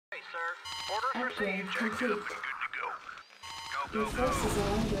sir. Orders Upgrade received. complete. Good to go. Your forces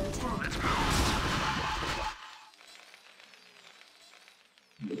are under attack. Let's move.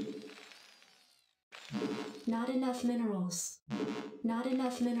 Not enough minerals. Not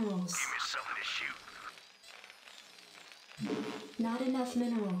enough minerals. Give me something to shoot. Not enough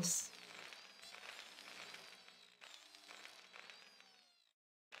minerals.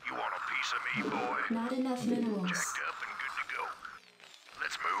 You want a piece of me, boy? Not enough minerals. Jacked up and good to go.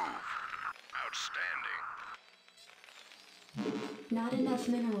 Let's move. Outstanding. Not enough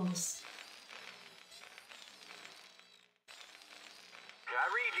minerals. Did I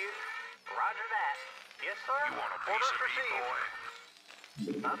read you? Roger that. Yes, sir. You want a piece of me, boy?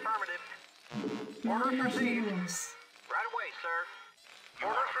 Affirmative. Not Orders enough received. minerals. Right away, sir. You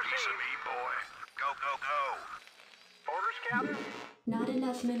want a piece of me, boy? Go, go, go. Orders, Captain? Not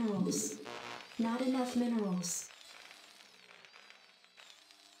enough minerals. Not enough minerals.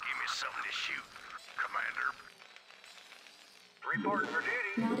 Give me something to shoot, Commander. Reporting for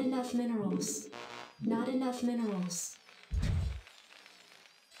duty. Not enough minerals. Not enough minerals.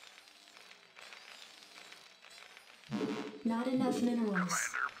 Not enough minerals.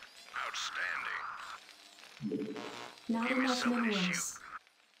 Commander, outstanding. Not Give me enough something to minerals. shoot.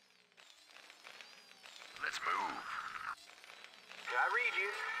 Let's move. Did I read you?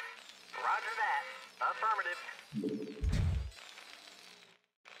 Roger that. Affirmative.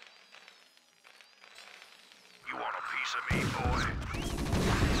 You want a piece of me, boy?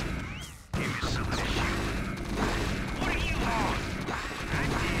 Give me something to shoot. What are you on? I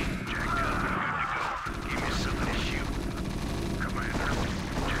dig. Jacked up and good to go. Give me something to shoot. Commander,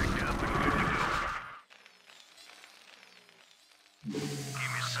 jacked up and good to go.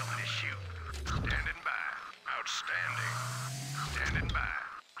 Give me something to shoot. Standing by. Outstanding. Standing by.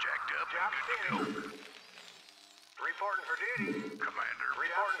 Jacked up and good to go. Reporting for duty. Commander.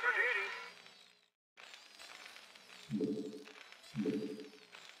 Reporting for duty.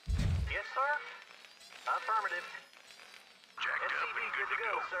 Yes, sir. Affirmative. Jacked up and good to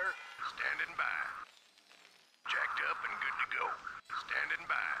go, sir. Standing by. Jacked up and good to go. Standing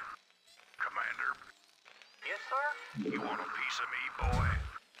by. Commander. Yes, sir. You want a piece of me, boy?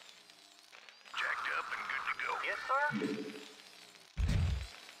 Jacked up and good to go. Yes, sir.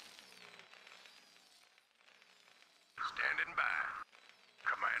 Standing by.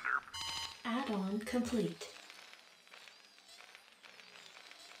 Commander. Add-on complete.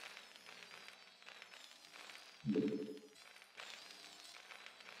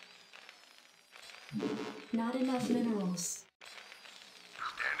 Not enough minerals.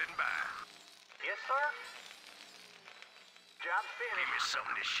 Standing by. Yes, sir. Job finished. Give me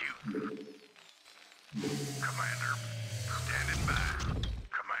something to shoot. Commander. Standing by.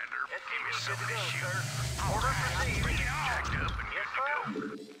 Commander. Give me something to shoot. Order received. Bring it on. Jacked up and good to go.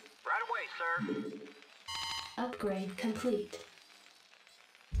 Right away, sir. Upgrade complete.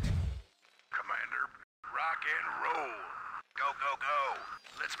 Commander. Rock and roll. Go, go, go.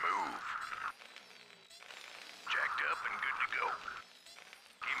 Let's move. Jacked up and good to go.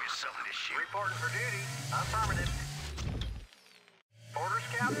 Give me something to shoot. Reporting for duty. Affirmative. Orders,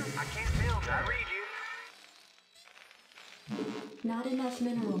 Captain? I can't build. I read you. Not enough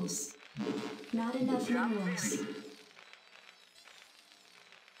minerals. Not enough minerals. Give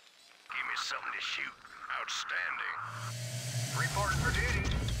me something to shoot. Outstanding. Reporting for duty.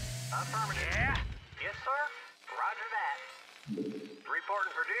 Affirmative. Yeah? Yes, sir. Roger that.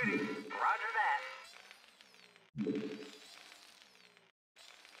 Reporting for duty. Roger that.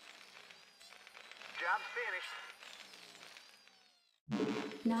 Job's finished.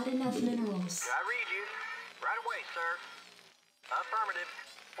 Not enough minerals. I read you. Right away, sir. Affirmative.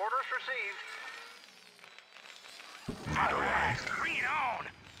 Orders received. All right, bring it on.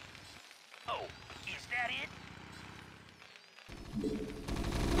 Oh, is that it?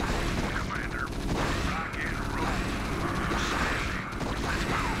 Commander, rock and roll. Standing. Let's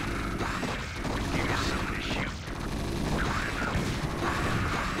move. Give me something to shoot. Commander.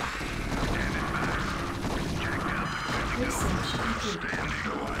 Standing by. Jacked up and good to go. Research complete. Standing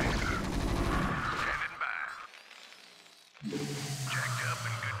by. Standing by. Jacked up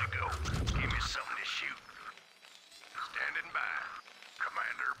and good to go. Give me something to shoot. Standing by.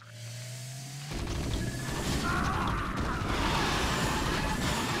 Commander.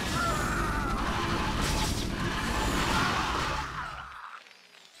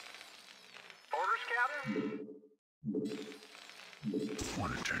 Orders, Captain?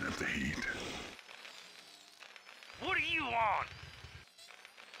 Want to turn up the heat. What are you on?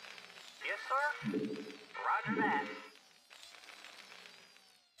 Yes, sir. Roger that.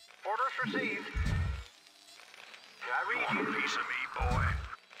 Orders received. Did I read you? Want a piece of me, boy?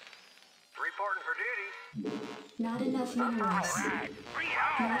 duty. Not enough minerals. Right. Bring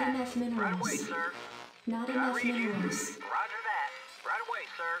it Not on. enough Right away, minerals. sir. Not I enough read you. minerals. Roger that. Right away,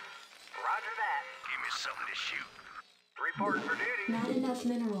 sir. Roger that. Give me something to shoot. Reporting for duty. Not enough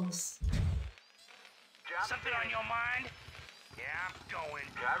minerals. Job Something on finished. your mind? Yeah, I'm going.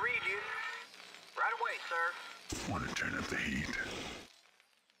 I read you. Right away, sir. Want to turn up the heat.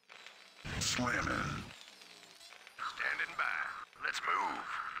 Slamming. Standing by. Let's move.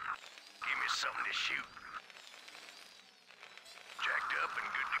 Give me something to shoot. Jacked up and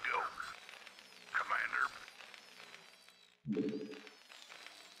good to go. Commander.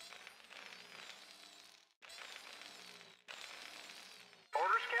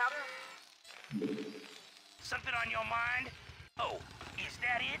 Orders, Captain? Something on your mind? Oh, is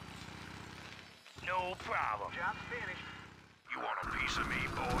that it? No problem. Job's finished. You want a piece of me,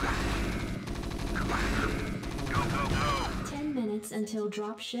 boy? Commander. Go, go, go. 10 minutes until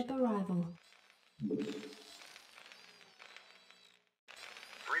dropship arrival.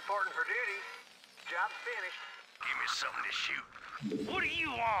 Reporting for duty. Job's finished. Give me something to shoot. What do you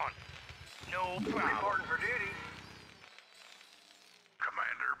want? No problem. Reporting for duty.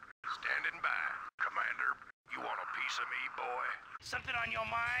 Commander, standing by. Commander, you want a piece of me, boy? Something on your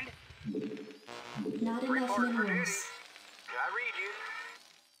mind? Not enough Reporting for duty. minerals. I read you.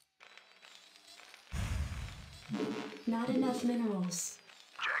 Not enough minerals.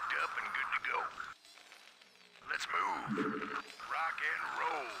 Jacked up and good to go. Let's move. Rock and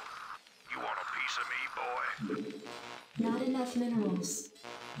roll. You want a piece of me, boy? Not enough minerals.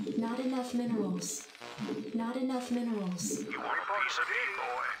 Not enough minerals. Not enough minerals. You want a piece of me,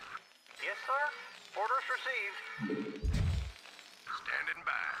 boy? Yes, sir. Orders received. Standing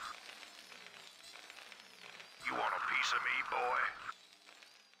by. You want a piece of me, boy?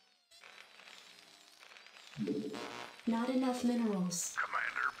 Not enough minerals.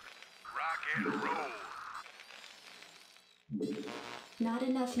 Commander, rock and roll. Not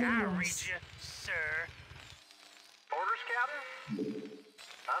enough I read minerals. you, sir. Orders, Captain?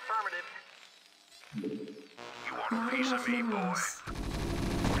 Affirmative. You want a Not piece of enough me, boy? minerals.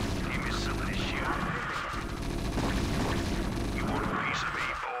 Give me something to shoot. You want a piece of me,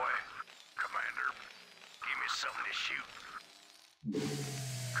 boy? Commander, give me something to shoot.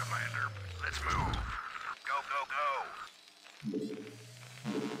 Commander, let's move. Go, go, go.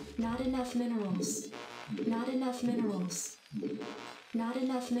 Not enough minerals. Not enough minerals. Not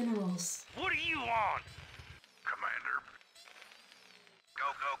enough minerals. What do you want? Commander, go,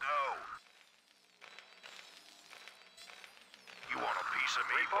 go, go. You want a piece of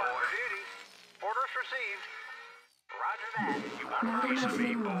me, boy? For duty. Orders received. Roger that. You want Not a piece enough of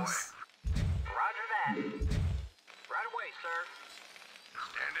me, boy? minerals. Roger that. Right away, sir.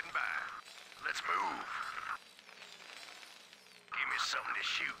 Standing by. Let's move. Give me something to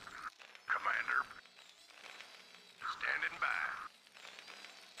shoot. Commander. Standing by.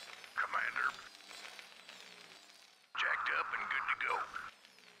 Commander. Jacked up and good to go.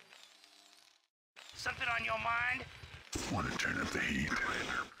 Something on your mind? Want to turn up the heat.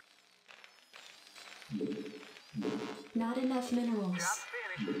 Commander. Not enough minerals. Job's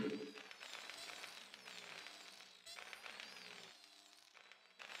finished.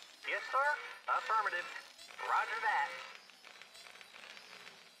 Yes, sir. Affirmative. Roger that.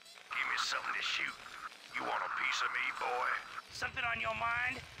 Give me something to shoot. You want a piece of me, boy? Something on your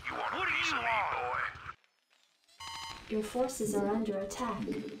mind? You want What a do piece you of me, want? boy? Your forces are under attack.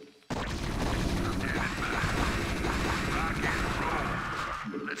 Rock and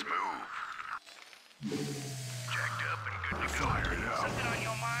roll. Let's move. Jacked up and good to go. Fired up. Something on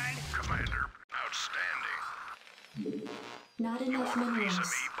your mind? Commander, outstanding. Not You enough want a piece of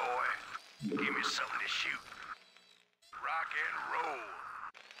minerals. me, boy? Give me something to shoot. Rock and roll.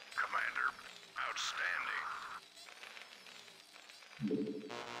 Commander, outstanding.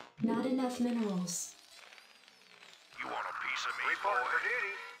 Not enough minerals. You want a piece of me, boy? For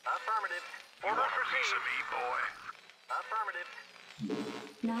duty. Affirmative. You want a piece of me, boy? Affirmative.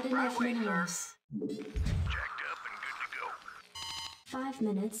 Not enough away, sir. minerals. Jacked up and good to go. 5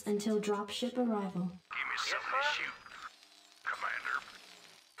 minutes until dropship arrival. Give me something to shoot. Commander.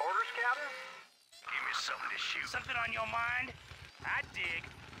 Orders, Captain? Give me something to shoot. Something on your mind? I dig.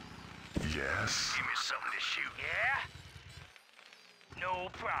 Yes. Give me something to shoot. Yeah? No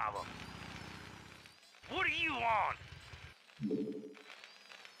problem. What do you want?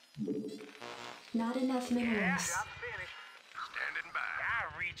 Not enough minerals. Job's finished. Standing by.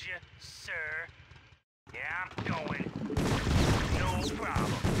 I read you, sir. Yeah, I'm going. No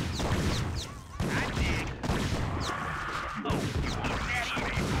problem. I dig. Oh, is that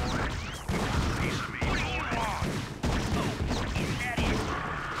it? Piece of me, What do you want? Oh, is that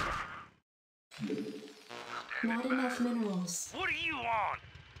it? Not enough minerals. What do you want?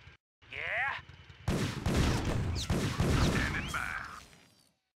 Yeah? Standing by.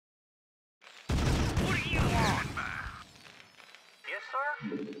 What do you want? Standing by. Yes, sir?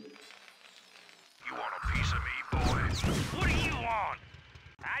 You want a piece of me, boy? What do you want?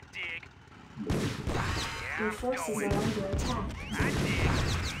 I dig. Yeah, Your I'm forces are going. under attack. I dig.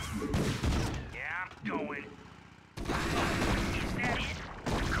 Yeah, I'm going. Is that it?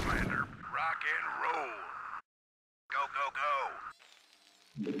 Commander, rock and roll. Go, go, go.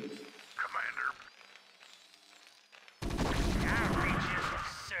 Commander, I reach you,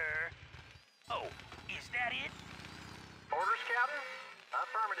 sir. Oh, is that it? Orders, Captain?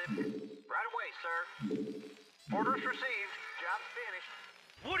 Affirmative. Right away, sir. Orders received. Job's finished.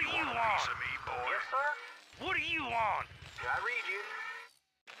 What do you piece want? of me, boy? Yes, sir? What do you want? I read you.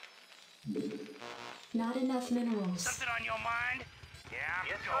 Not enough minerals. Something on your mind? Yeah, I'm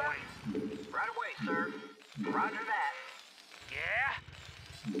Yes, going. sir? Right away, sir. Roger that. Yeah?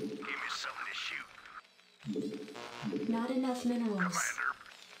 Give me something to shoot. Not enough minerals. Commander,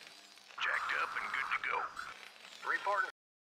 jacked up and good to go. Reporting